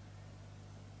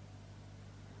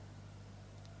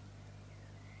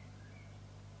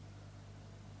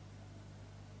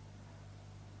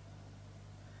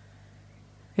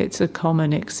 It's a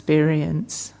common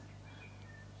experience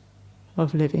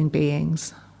of living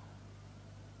beings.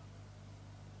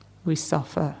 We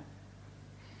suffer.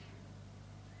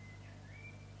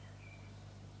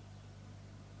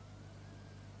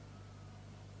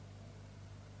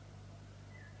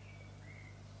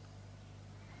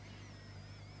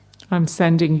 I'm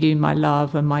sending you my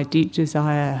love and my deep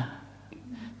desire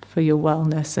for your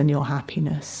wellness and your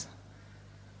happiness.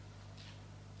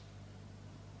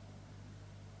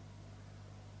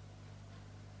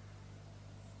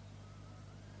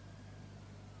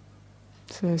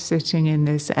 So sitting in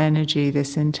this energy,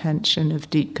 this intention of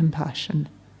deep compassion.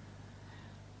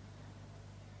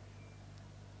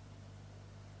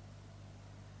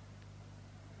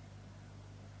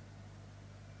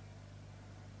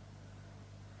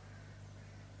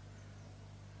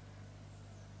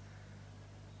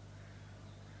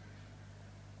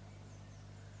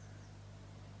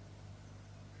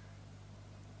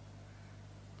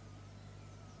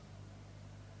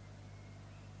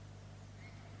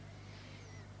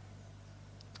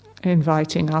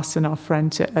 Inviting us and our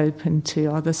friend to open to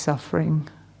other suffering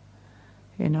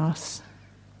in us.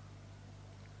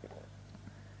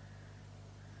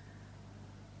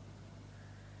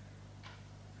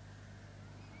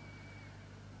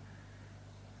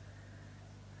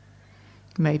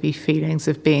 Maybe feelings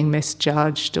of being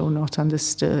misjudged or not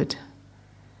understood.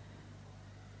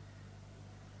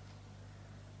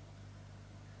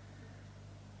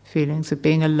 Feelings of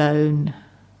being alone.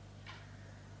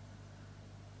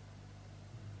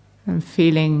 And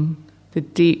feeling the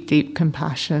deep, deep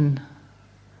compassion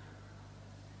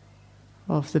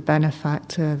of the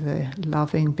benefactor, the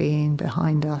loving being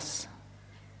behind us.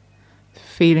 The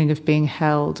feeling of being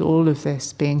held, all of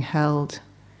this being held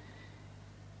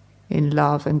in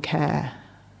love and care.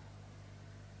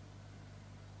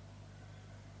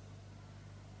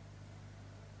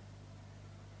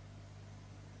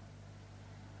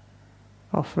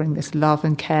 Offering this love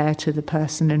and care to the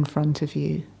person in front of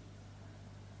you.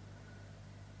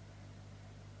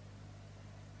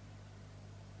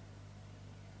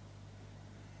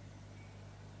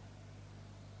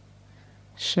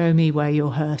 Show me where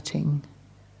you're hurting.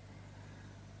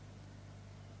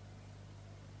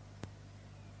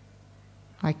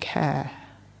 I care.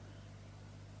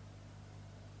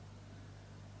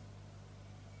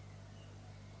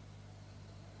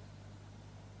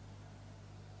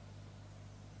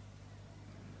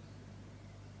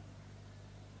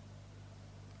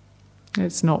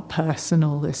 It's not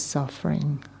personal, this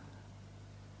suffering.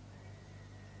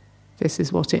 This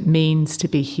is what it means to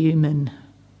be human.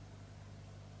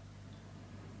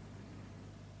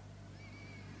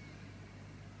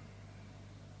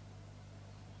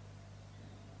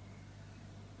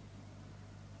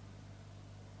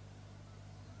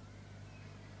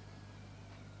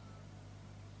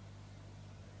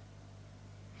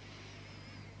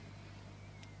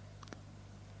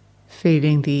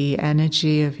 Feeling the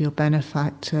energy of your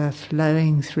benefactor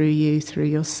flowing through you, through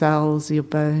your cells, your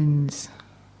bones.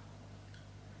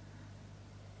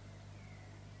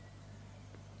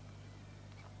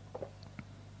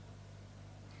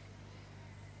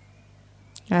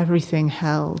 Everything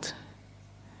held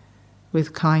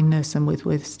with kindness and with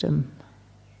wisdom.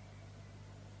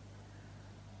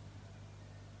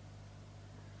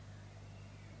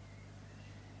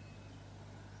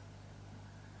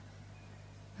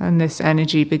 And this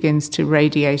energy begins to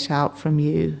radiate out from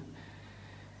you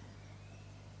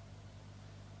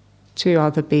to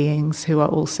other beings who are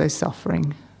also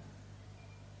suffering.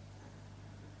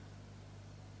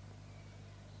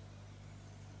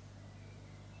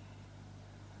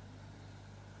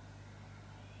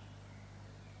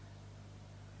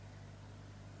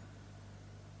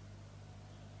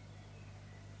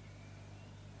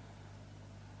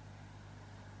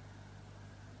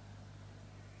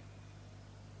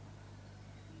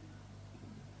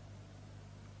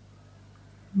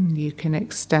 You can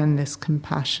extend this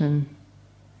compassion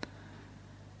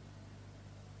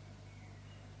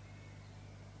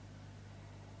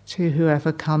to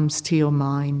whoever comes to your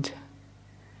mind.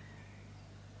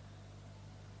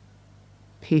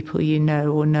 People you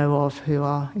know or know of who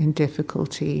are in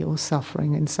difficulty or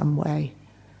suffering in some way.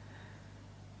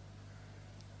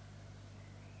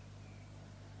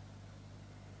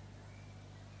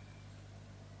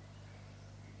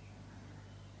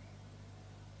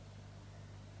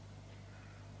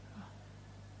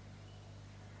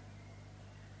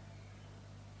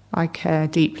 I care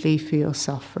deeply for your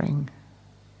suffering.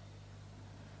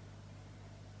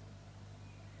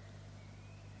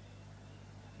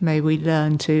 May we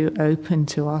learn to open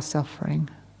to our suffering.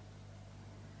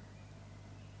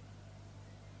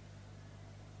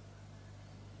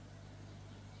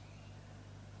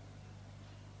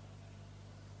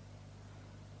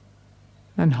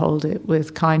 And hold it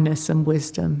with kindness and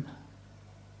wisdom.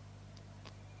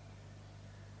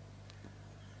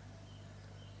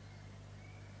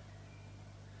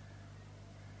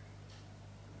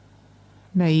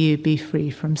 May you be free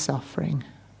from suffering.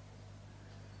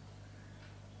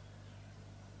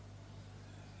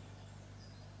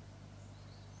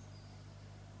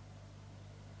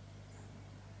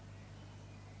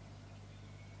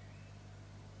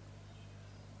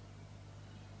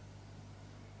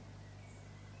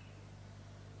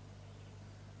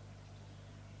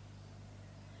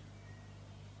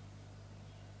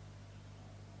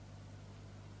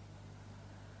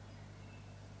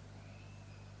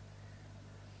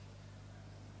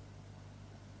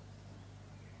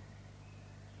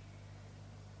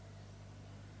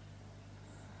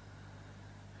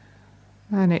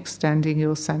 And extending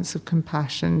your sense of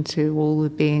compassion to all the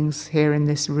beings here in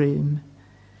this room,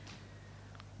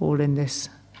 all in this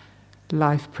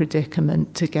life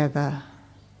predicament together.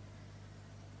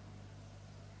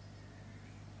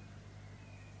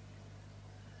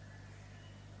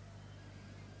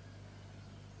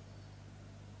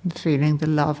 And feeling the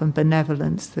love and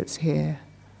benevolence that's here.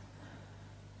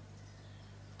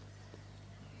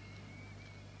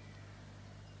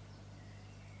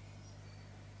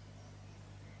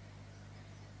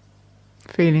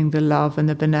 Feeling the love and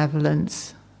the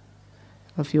benevolence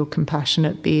of your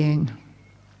compassionate being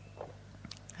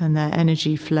and their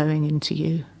energy flowing into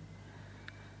you.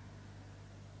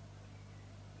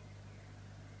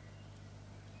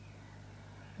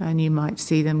 And you might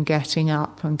see them getting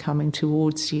up and coming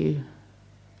towards you.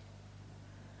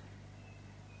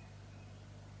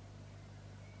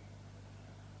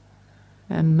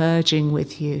 And merging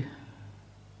with you.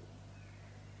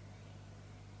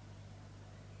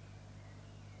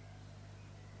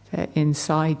 They're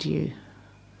inside you.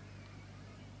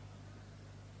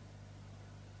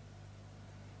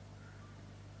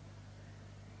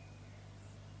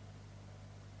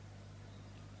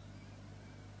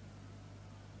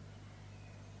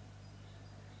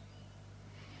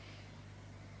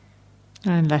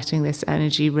 And letting this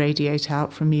energy radiate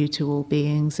out from you to all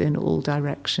beings in all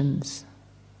directions.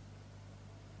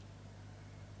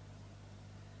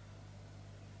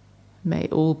 May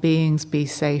all beings be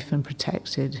safe and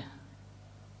protected.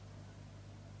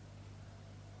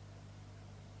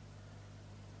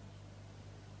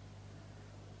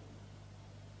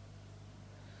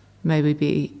 May we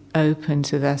be open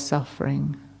to their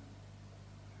suffering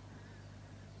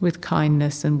with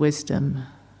kindness and wisdom.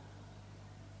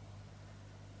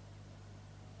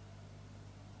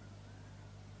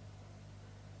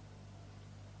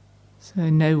 So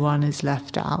no one is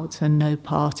left out and no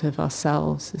part of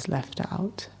ourselves is left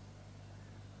out.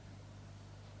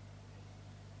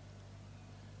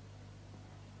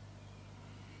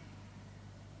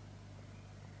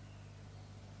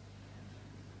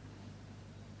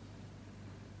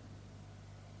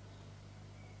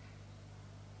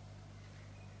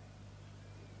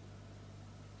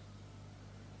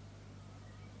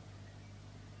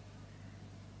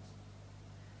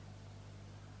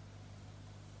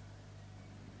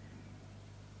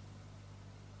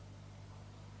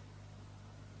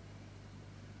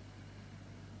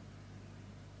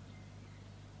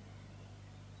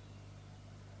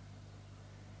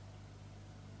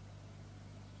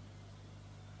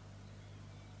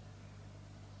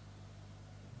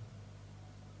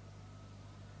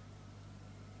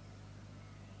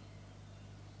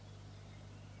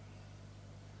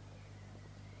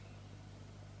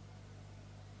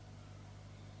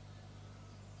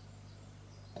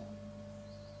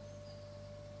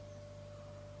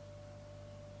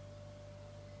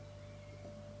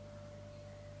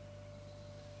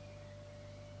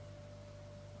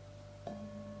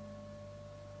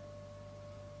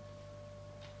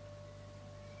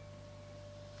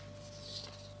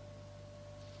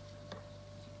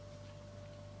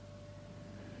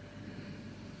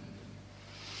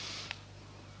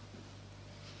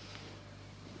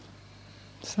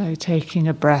 So taking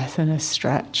a breath and a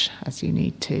stretch as you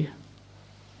need to.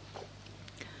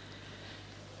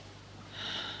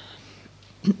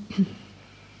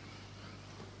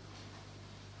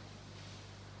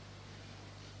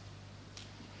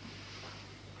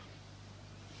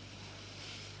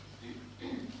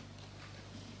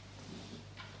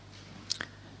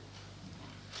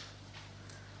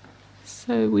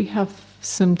 So we have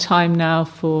some time now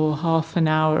for half an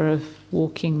hour of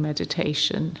walking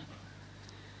meditation.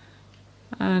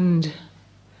 And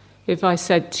if I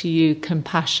said to you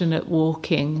compassionate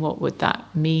walking, what would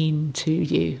that mean to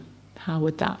you? How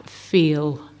would that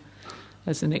feel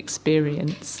as an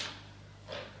experience?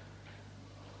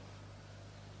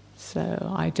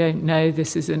 So I don't know,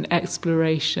 this is an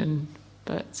exploration,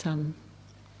 but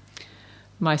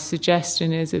my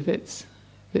suggestion is if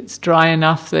it's dry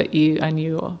enough that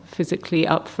you're physically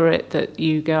up for it, that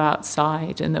you go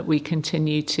outside and that we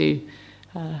continue to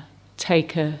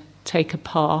take a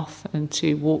path and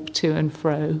to walk to and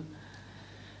fro.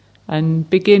 And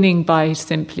beginning by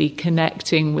simply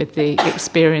connecting with the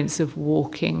experience of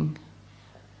walking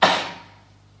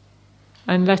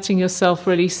and letting yourself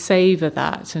really savour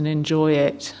that and enjoy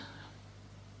it.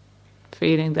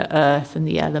 Feeling the earth and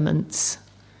the elements.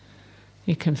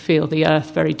 You can feel the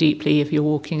earth very deeply if you're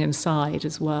walking inside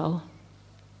as well.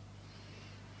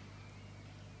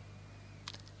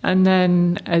 And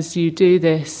then as you do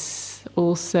this,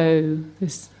 also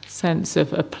this sense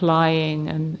of applying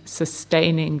and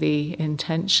sustaining the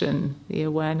intention, the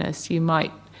awareness, you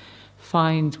might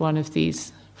find one of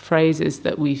these phrases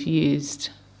that we've used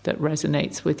that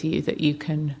resonates with you that you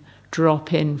can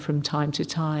drop in from time to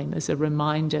time as a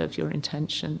reminder of your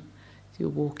intention as you're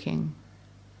walking.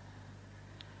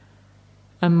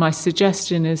 And my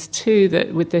suggestion is too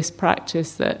that with this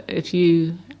practice that if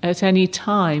you at any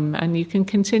time, and you can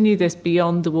continue this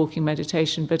beyond the walking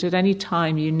meditation, but at any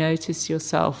time you notice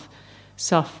yourself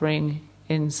suffering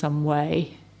in some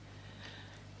way,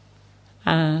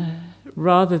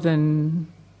 rather than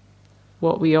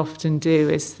what we often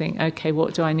do is think, okay,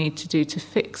 what do I need to do to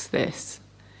fix this?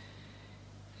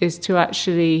 Is to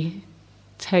actually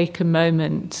take a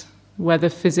moment, whether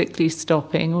physically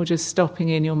stopping or just stopping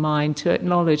in your mind, to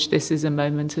acknowledge this is a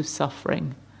moment of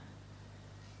suffering.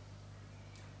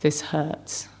 This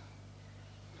hurts.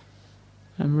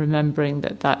 And remembering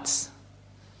that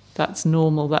that's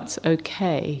normal, that's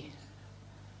okay.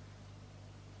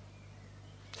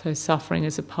 So suffering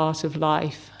is a part of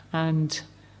life, and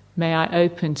may I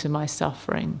open to my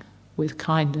suffering with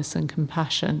kindness and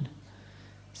compassion.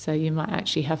 So you might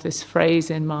actually have this phrase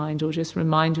in mind, or just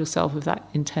remind yourself of that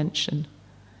intention.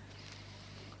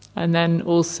 And then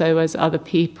also as other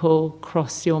people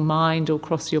cross your mind or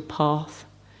cross your path,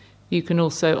 you can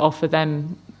also offer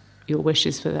them your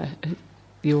wishes for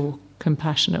your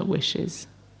compassionate wishes.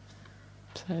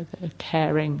 So they're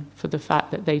caring for the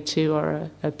fact that they too are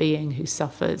a being who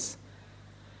suffers.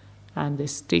 and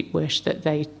this deep wish that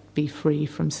they be free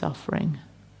from suffering.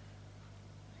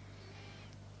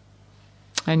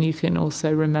 And you can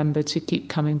also remember to keep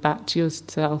coming back to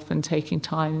yourself and taking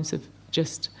times of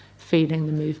just feeling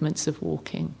the movements of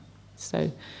walking.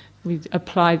 So we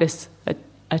apply this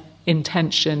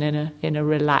intention in a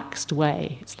relaxed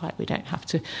way. It's like we don't have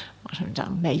to,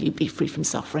 may you be free from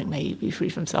suffering, may you be free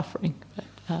from suffering.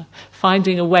 But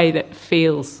finding a way that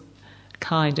feels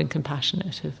kind and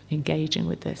compassionate of engaging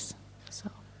with this.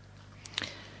 So,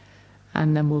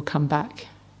 and then we'll come back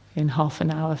in half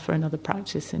an hour for another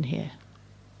practice in here.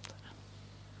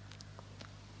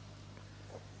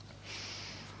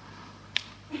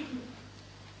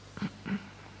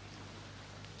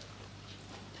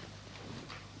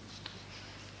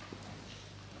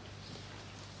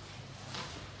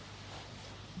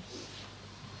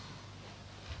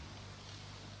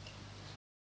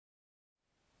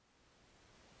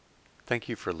 Thank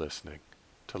you for listening.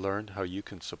 To learn how you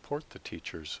can support the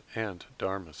teachers and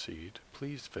Dharma Seed,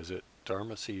 please visit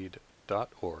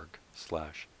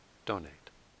dharmaseed.org/donate.